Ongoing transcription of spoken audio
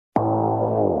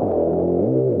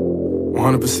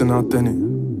100% authentic.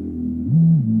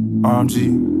 RMG.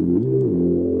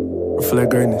 Reflect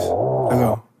greatness. Let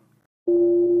go.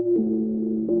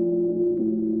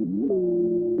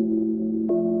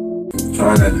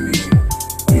 Trying not to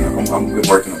be, I'm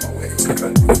working on my way. So I'm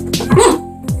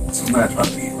not trying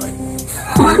to be like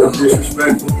real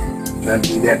disrespectful. I'm trying to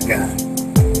be that guy.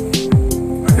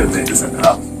 I could have made this at the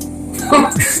house.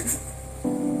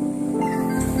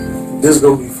 This is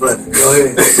gonna be funny. Go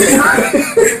ahead.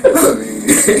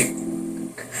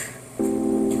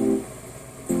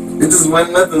 It just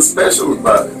wasn't nothing special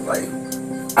about it. Like,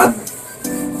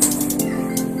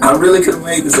 I really could have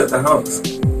made this at the house.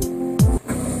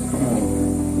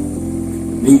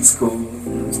 Meat's cool.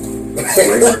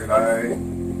 Flavor, alright.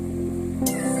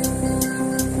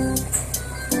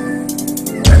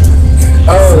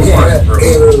 Oh yeah,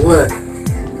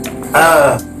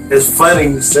 it's funny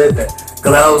you said that.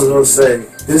 Cause I was gonna say,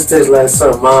 this tastes like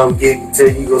something mom gave you till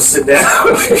you go sit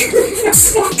down.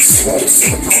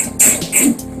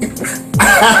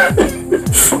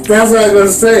 That's what I was gonna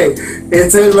say.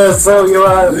 It tastes like something you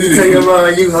tell your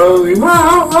mom you hungry,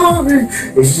 mom, I'm hungry.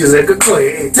 And she just like, go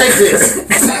ahead, hey, take this.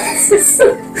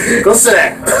 Go sit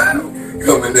down.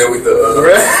 Come in there with the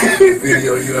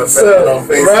video you have set on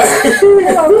Facebook.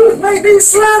 Right? Make these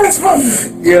sliders for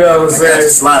me. You know what I'm saying?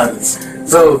 Sliders.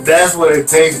 So that's what it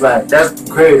tastes like. That's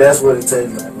crazy. That's what it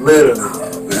tastes like. Literally.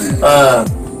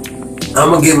 I'm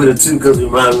gonna give it a 2 because it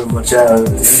reminds me of my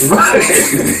childhood.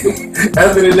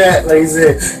 Other than that, like you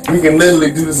said, you can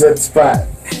literally do this at the spot.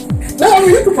 No, I mean,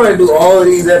 you can probably do all of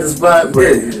these at the spot,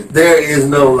 but there is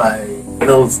no like, I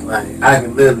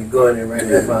can literally go in there right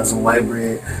now and find some white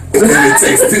bread. It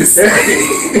tastes this.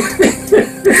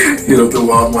 You know, to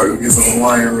Walmart, go get some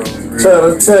Hawaiian rolls.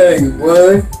 Trying to tell you,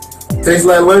 boy, tastes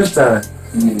like lunchtime.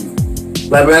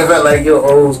 Like, matter of fact, like your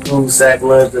old school sack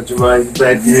lunch that your mom used to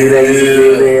back in the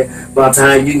day. By the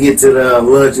time you get to the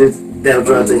lunch, it's down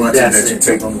trying to take lunch that you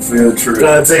take on the field trip.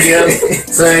 Trying to take it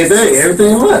same thing,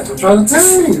 everything lunch. I'm trying to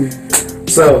tell you.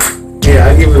 So, yeah, I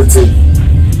give it a 2.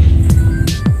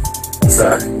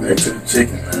 Sorry, back to the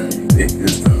chicken, man. You did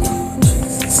good though.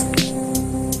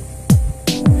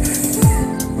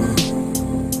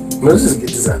 Let's just get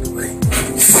this out of the way.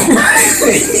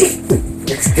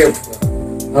 I'm skeptical.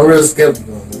 I'm real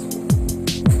skeptical on this one.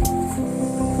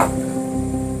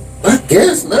 I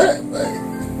guess not, like.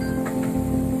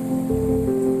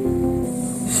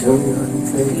 Show me all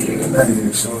these things. You're not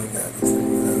even showing me all these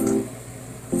things.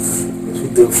 What you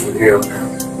do from here on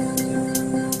out?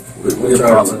 We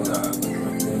apologize.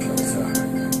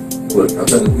 Look, I'm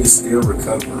telling you, we still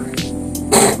recovering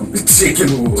from the chicken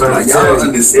war. Like, y'all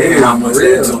understand how much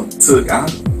that jump took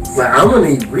out. Like, I'm gonna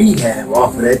need rehab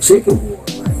off of that chicken war.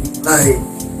 Like,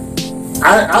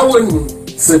 I wouldn't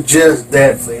suggest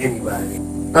that for anybody.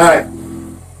 Alright,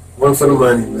 one for the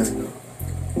money, let's go.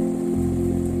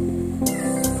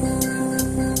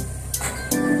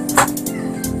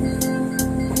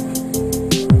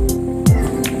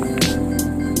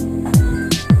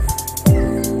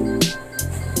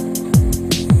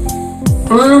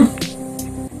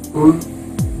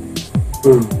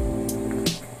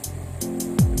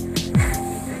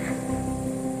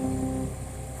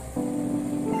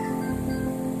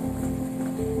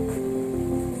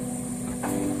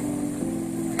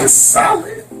 It's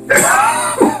solid.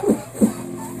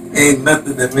 Ain't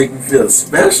nothing that make me feel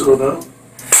special though.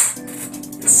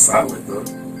 It's solid though.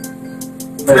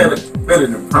 Better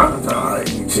than prime time.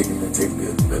 Any chicken that tastes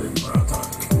good is better than prime time.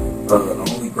 The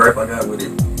only gripe I got with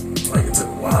it, like, it took a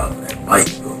while for that bite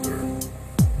to go through.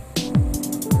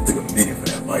 It took a minute for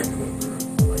that bite to go through.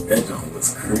 Like, that junk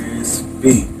was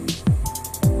crispy.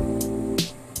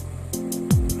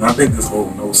 And I think this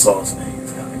whole no sauce thing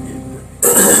is kind of getting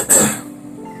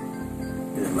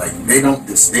like, they don't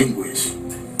distinguish.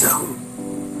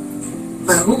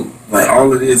 Like who? Like,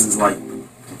 all it is like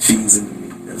the cheese and the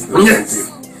meat. That's the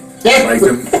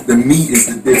difference. Like, the meat is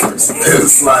the difference. The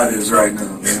sliders right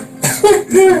now, man.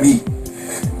 It's the meat.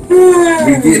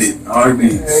 We get it. Arby.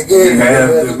 You have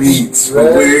the meats.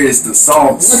 But where is the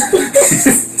sauce?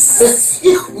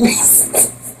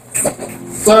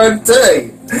 Sorry to tell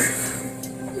you.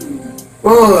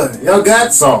 Boy, y'all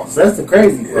got sauce. That's the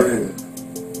crazy part. Yeah.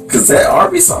 Cause that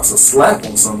Arby sauce will slap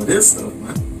on some of this stuff,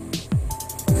 man.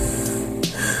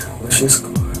 What's your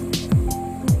score?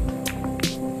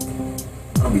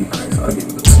 I'll be nice. I'll give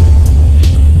it a 2.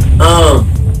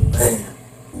 Man.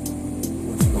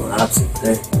 What's going opposite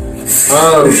today?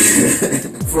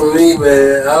 For me,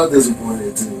 man, I was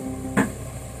disappointed too.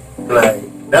 Like,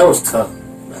 that was tough.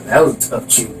 Like, that was a tough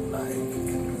chew. Like,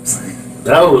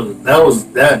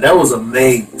 that was a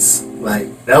maze.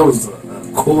 Like, that was a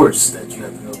course that you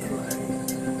have to go through. Like,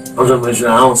 I'm trying to make sure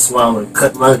I don't swallow and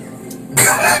cut my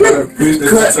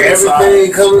Cut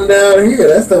everything coming down here.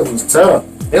 That stuff was tough.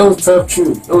 It was tough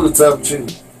chew. It was a tough chew.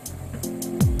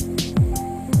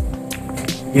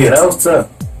 Yeah, that was tough.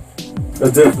 That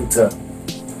was definitely tough.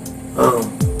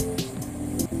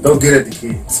 Don't get at the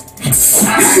kids.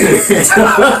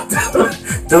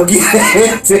 Don't get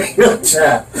at your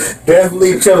child.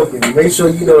 Definitely choking. Make sure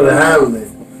you know the handle it.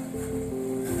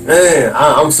 Man,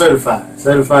 I'm certified.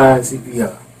 Certified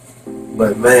CPR.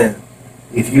 But man,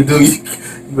 if you do, you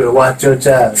better watch your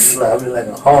child. I mean, like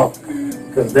a hawk.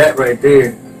 Because that right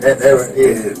there, that right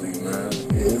there,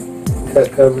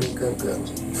 cut coming.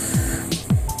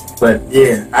 But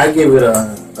yeah, I give it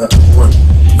a 1.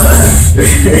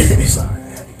 Sorry.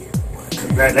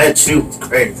 That shoot was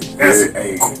crazy. That's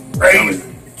crazy.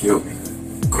 Killed me.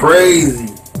 Crazy.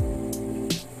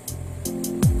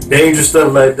 Dangerous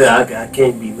stuff like that. I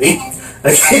can't be lean.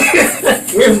 I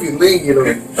can't be lenient on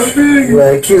it.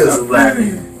 Like, kill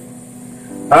somebody.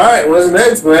 Alright, what's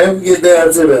next, man? We get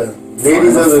down to the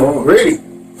nitties of the gritty.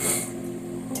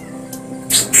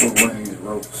 One of these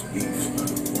ropes beefs.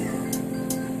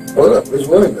 Hold up, there's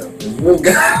one though. There's one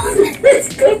guy.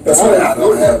 That's why I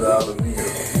don't have the other meal.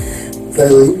 So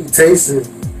you be tasting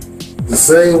the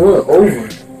same one over.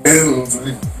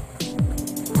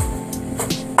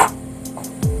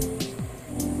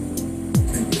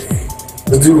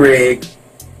 Let's do reg.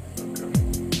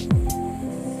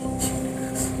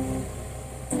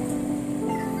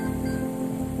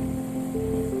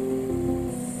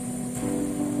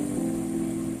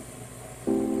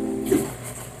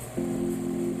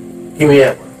 Give me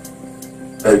that one.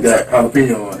 I got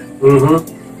jalapeno on it. Mm-hmm.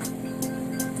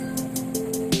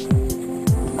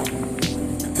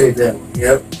 Take that one.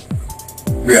 Yep.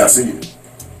 Yeah, I see it.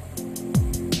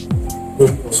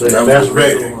 So that's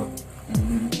regular one.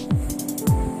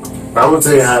 I'm gonna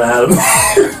tell you how to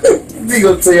we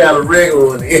gonna tell you how the regular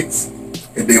one is.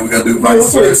 And then we gotta do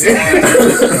vice versa.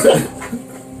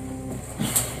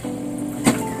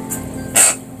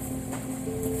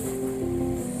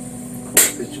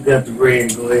 Since you got the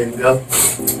red, go ahead and go.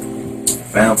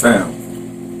 Found.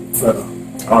 For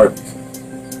Arby's.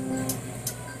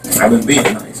 I've been being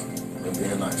nice.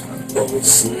 Man. oh,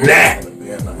 snap. I've been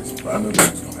being nice. But I knew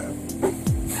that was gonna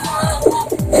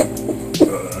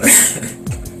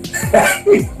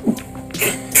happen.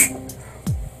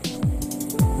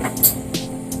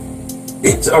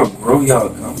 Did y'all grow y'all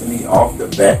company off the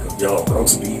back of y'all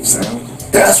roast beef sandwiches?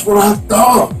 That's what I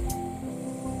thought.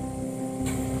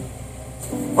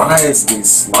 Why is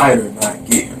this slider not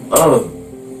getting love?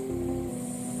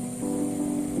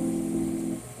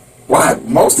 Why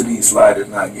most of these sliders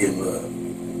not getting love?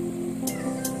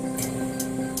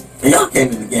 And y'all came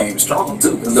in the game strong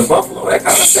too, because the Buffalo that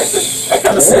kind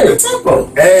of set the tempo.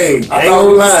 Hey, I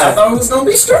thought it was gonna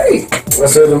be straight. I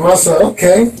said to myself,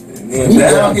 okay. And then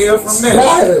downhill from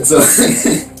there. So,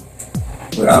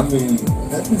 but I mean,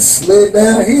 that slid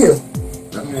downhill.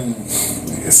 I mean,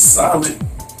 it's solid.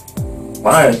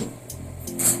 Why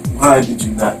did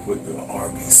you not put the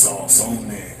Arby sauce on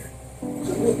there?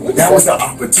 That was the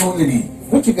opportunity.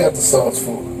 What you got the sauce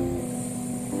for?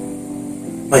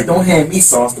 Like, don't hand me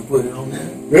sauce to put it on there.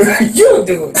 You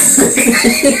do it.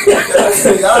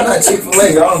 Y'all not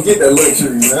Chick-fil-A. Y'all don't get that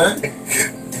luxury, man.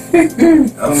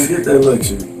 I don't get that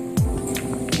luxury.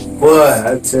 Boy,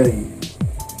 I tell you.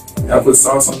 Y'all put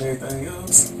sauce on everything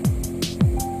else.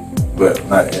 Well,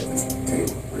 not at this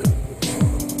table, really.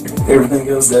 Everything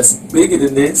else that's bigger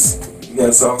than this, you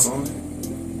got sauce on it.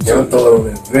 Y'all throw it on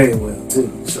there very well, too.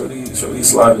 Show these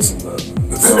sliders some love.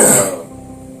 So,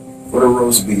 for the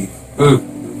roast beef,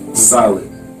 solid,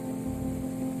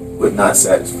 but not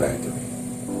satisfactory.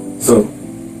 So,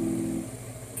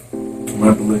 I'm going to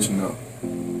have to let you know.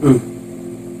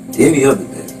 Any other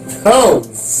day. Oh,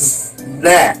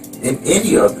 snap. In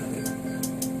any other day.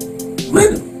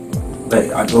 Literally.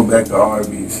 Hey, I go back to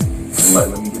Arby's. I'm like,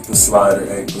 let me get the slider.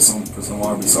 Hey, put some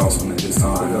Arby sauce on it this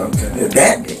time. Okay.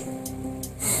 That day.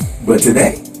 But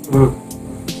today,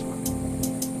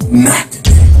 not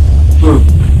today.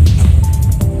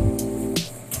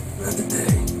 Not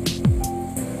today.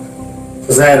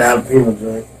 Because I had a jalapeno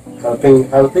joint.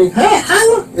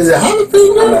 Jalapeno. Is it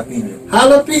jalapeno?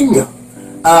 Jalapeno.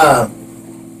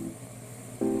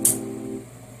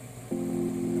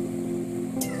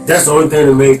 That's the only thing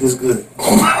that made this good.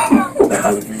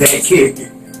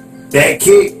 That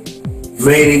kick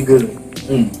made it good.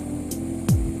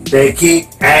 That kick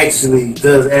actually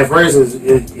does. At first,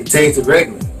 it tasted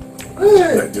regular.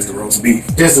 Like just a roast beef.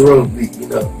 Just a roast beef, you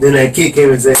know. Then that kick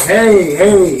came and said, "Hey,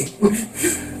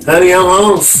 honey, I'm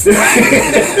home."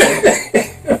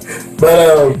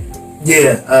 But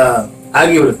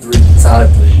I give it a 3. Solid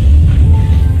 3.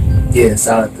 Yeah,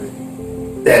 solid 3.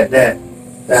 That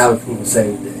how people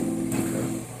say that.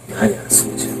 I gotta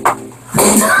switch it.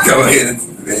 Go ahead and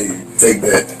take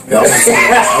that. I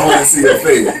want to see your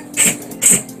face.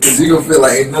 Cause you gonna feel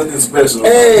like ain't nothing special.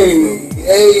 Hey.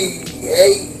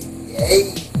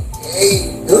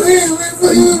 Go ahead,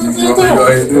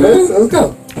 let's go.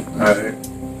 Alright.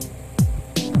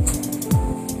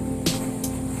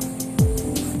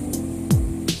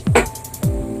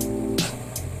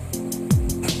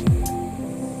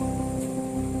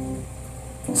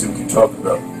 See what you're talking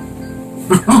about.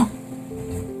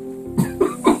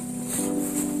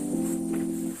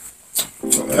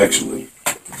 So actually,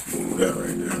 move that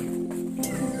right there.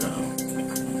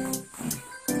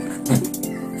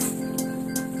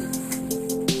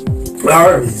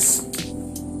 Arby's.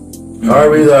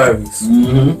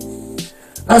 Mm-hmm.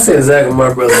 I said exactly what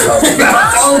my brother talking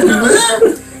about.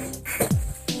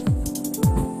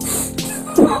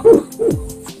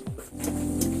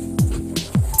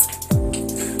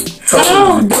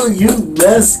 How do you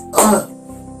mess up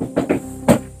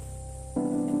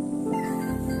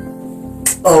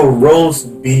a roast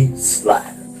beef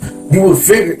slider? You would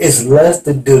figure it's less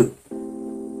to do.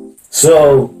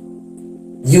 So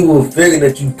you will figure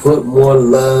that you put more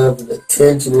love and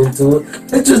attention into it.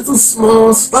 It's just a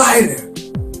small slider.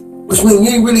 Which means you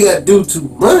ain't really got to do too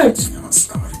much.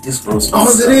 It's roast All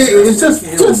it is just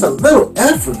a little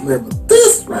effort, man. But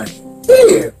this right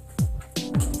here,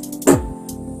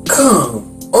 come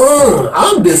on.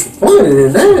 I'm disappointed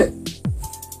in that.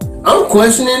 I'm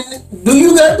questioning, do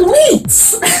you got the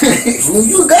meats? If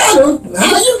you got them,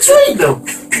 how you treat them?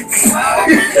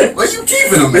 Where you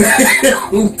keeping them,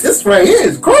 man? This right here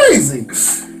is crazy.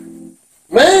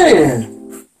 Man.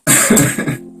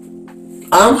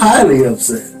 I'm highly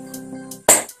upset.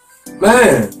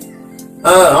 Man.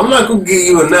 I'm not going to give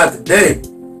you a not today.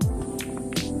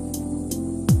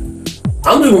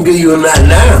 I'm just going to give you a not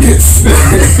now. Yes.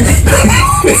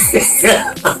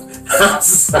 I'm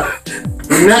sorry.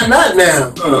 Not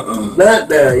now. Not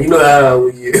now. You know how I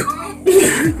would you.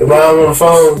 If I'm on the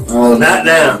phone, not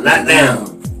now. Not now.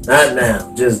 Not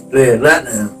now. Just there. Not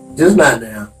now. Just not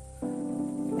now.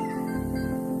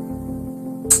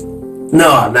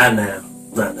 No, not now.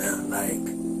 Not now. Like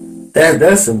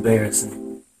that's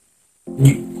embarrassing.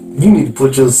 You need to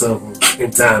put yourself in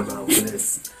timeout for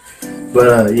this. But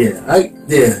I'm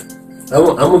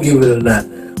gonna give it a not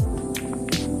now.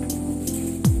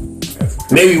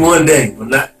 Maybe one day, but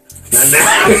not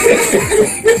now.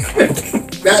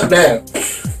 Not now.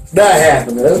 It's not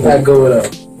happening. That's not going on.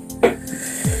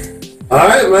 All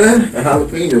right, man. And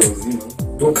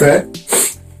jalapenos, Okay.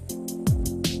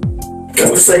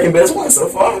 That's the second best one so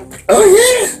far. Oh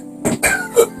yeah.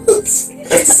 That's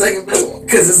the second best one.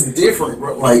 Cause it's different,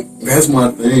 bro. Like, that's my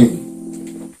thing.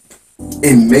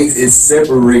 It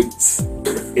separates.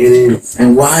 It is.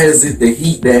 And why is it the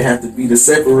heat that have to be the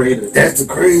separator? That's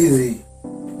crazy.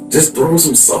 Just throw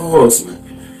some sauce, man.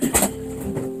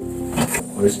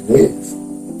 Question is.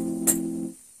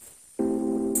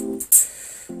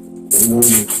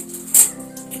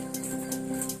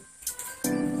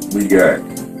 We got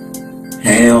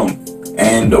ham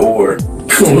and or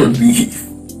corned beef.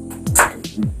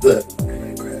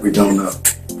 We don't know.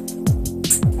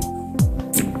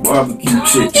 Barbecue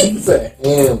chicken. It's a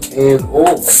ham and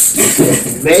or.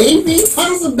 Maybe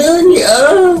possibility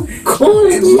of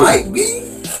corned It beef. might be.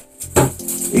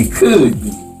 It could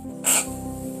be.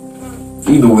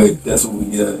 Either way, that's what we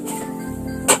got.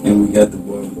 And we got the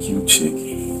barbecue chicken.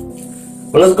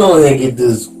 Well, let's go ahead and get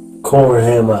this corn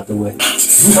ham out the way.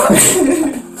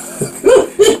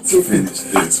 To finish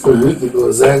this. So we can know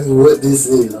exactly what this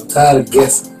is. I'm tired of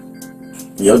guessing.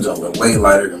 Your joint look way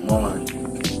lighter than mine.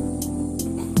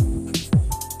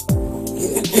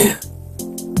 Yeah.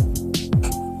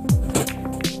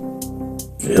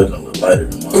 Your joint look lighter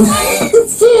than mine.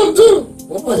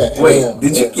 Wait,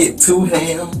 did you get 2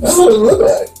 hams? That's what it look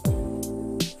like.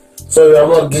 So I'm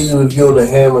gonna give you a review on the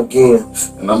ham again.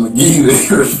 And I'm gonna give you the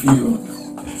review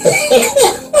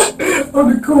on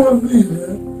the corned beef,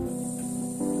 man.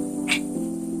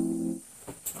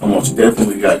 I want you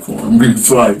definitely got corned beef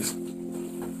twice.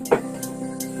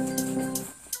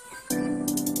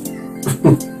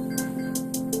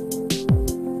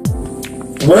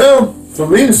 Well, for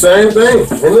me the same thing.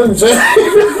 Ain't nothing changed.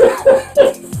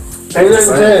 Ain't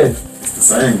nothing changed. It's the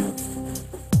same.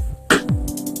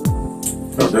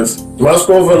 Oh, that's My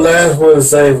score for the last one is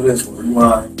the same for this one.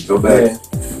 rewind. Go back.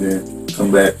 Then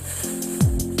come back.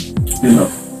 You know.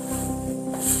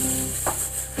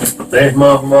 Thanks,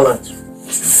 Mom, for my lunch.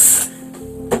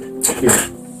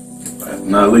 Last but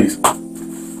not least.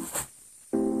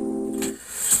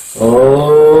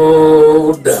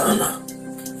 Oh, Donna.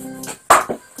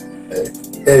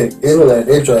 Hey, it look like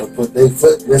they try to put their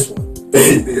foot in this one.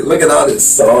 Look at all this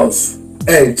sauce.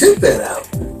 Hey, check that out.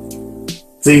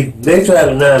 See, they try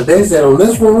to now. They said on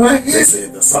this one right here. They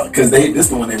said the sauce because this is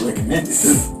the one they recommended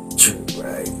too. True,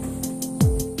 right?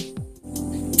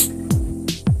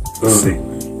 Let's see.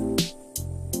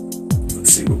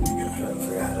 Let's see what we got. Trying to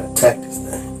figure out how to attack this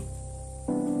thing.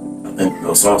 I think we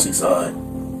go saucy side.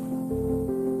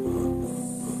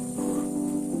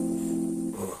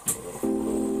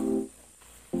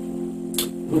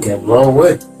 We came a long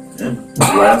way. Yeah,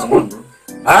 last one, bro.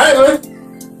 All right, man.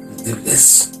 Let's do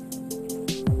this.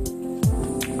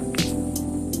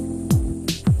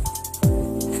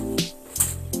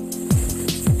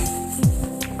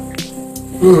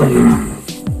 Let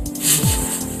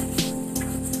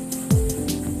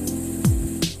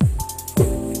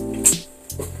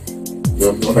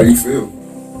me know how you feel.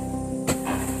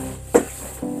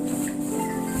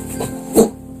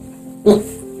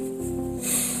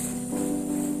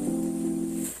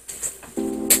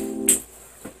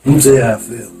 Let me tell you how I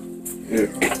feel. Yeah.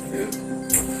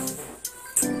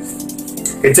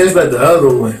 It tastes like the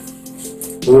other one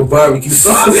with barbecue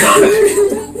sauce.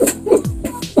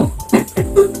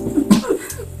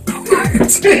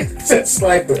 Just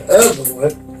like the other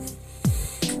one.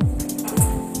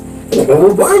 But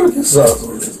with barbecue sauce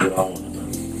on This it. is what I want to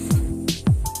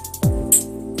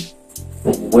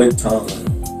know. What time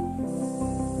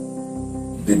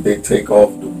did they take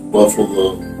off the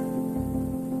buffalo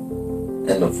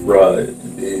and the fried?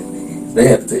 And then they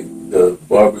had to take the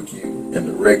barbecue and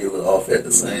the regular off at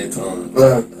the same time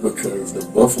because the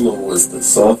buffalo was the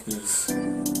softest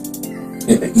and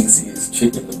the easiest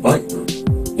chicken to bite through.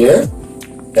 Yeah,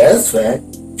 that's fact.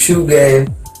 Shoe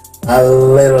game, a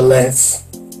little less.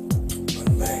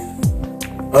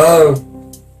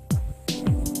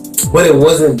 But it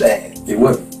wasn't bad. It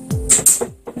wasn't.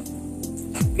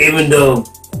 Even though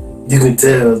you can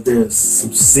tell there's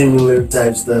some similar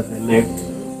type stuff in there.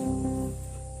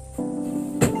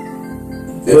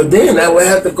 But then I would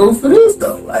have to go for this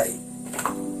though. Like,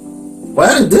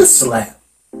 why did this slap?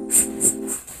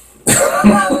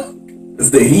 It's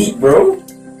the heat, bro.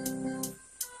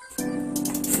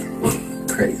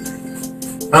 Crazy.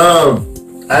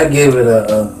 I give it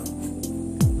a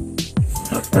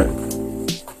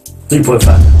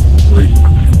 3.5.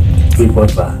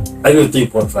 3.5. I give it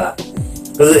 3.5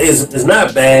 because it's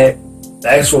not bad. The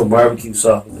actual barbecue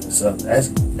sauce and stuff. That's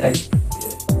good.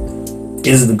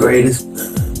 Is it the greatest? No,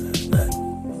 it's not.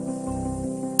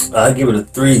 I give it a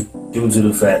 3 due to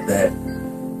the fact that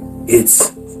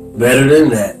it's better than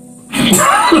that.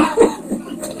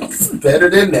 It's better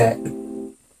than that.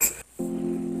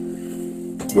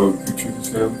 Barbecue chicken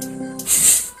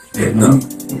sandwich. Yeah, no.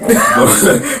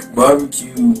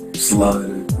 Barbecue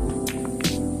slider.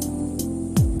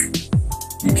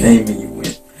 You came and you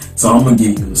went. So I'm gonna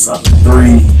give you a solid 3. I'm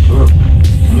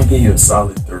gonna give you a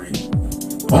solid 3.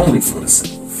 Only for the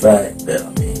simple fact that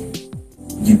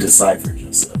you deciphered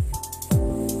yourself.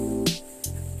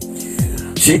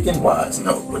 Yeah. Chicken wise,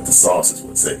 no, but the sauce is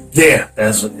what's it. Yeah,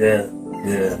 that's what. Yeah.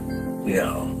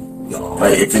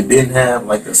 Like if it didn't have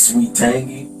like a sweet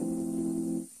tangy,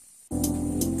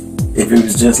 if it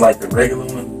was just like the regular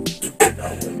one,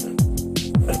 I wouldn't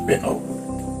have been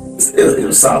over it. It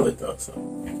was solid though, so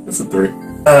it's a 3.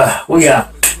 We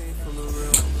got.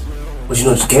 But you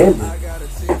know what you can do?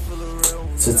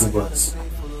 Since it was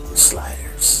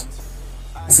sliders.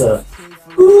 It's a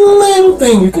little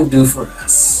thing you can do for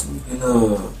us. You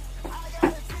know,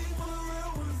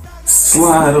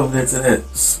 slide over there to that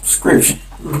subscription.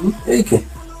 Mm-hmm. You can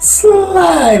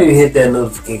slide and hit that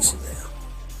notification bell.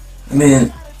 And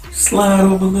then slide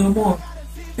over a little more.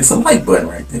 It's a like button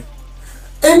right there.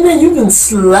 And then you can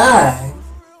slide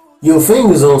your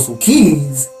fingers on some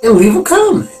keys and leave a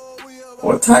comment.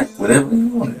 Or type whatever you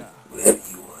want to do. Whatever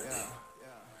you want to do.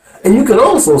 And you can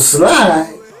also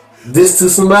slide this to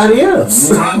somebody else.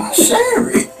 Share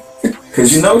it.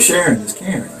 Because you know sharing is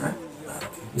caring, right?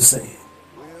 Just say it.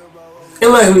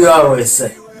 And like we always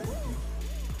say,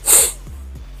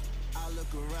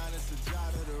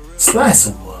 slide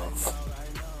some love.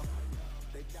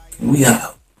 We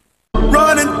out.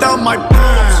 Running down my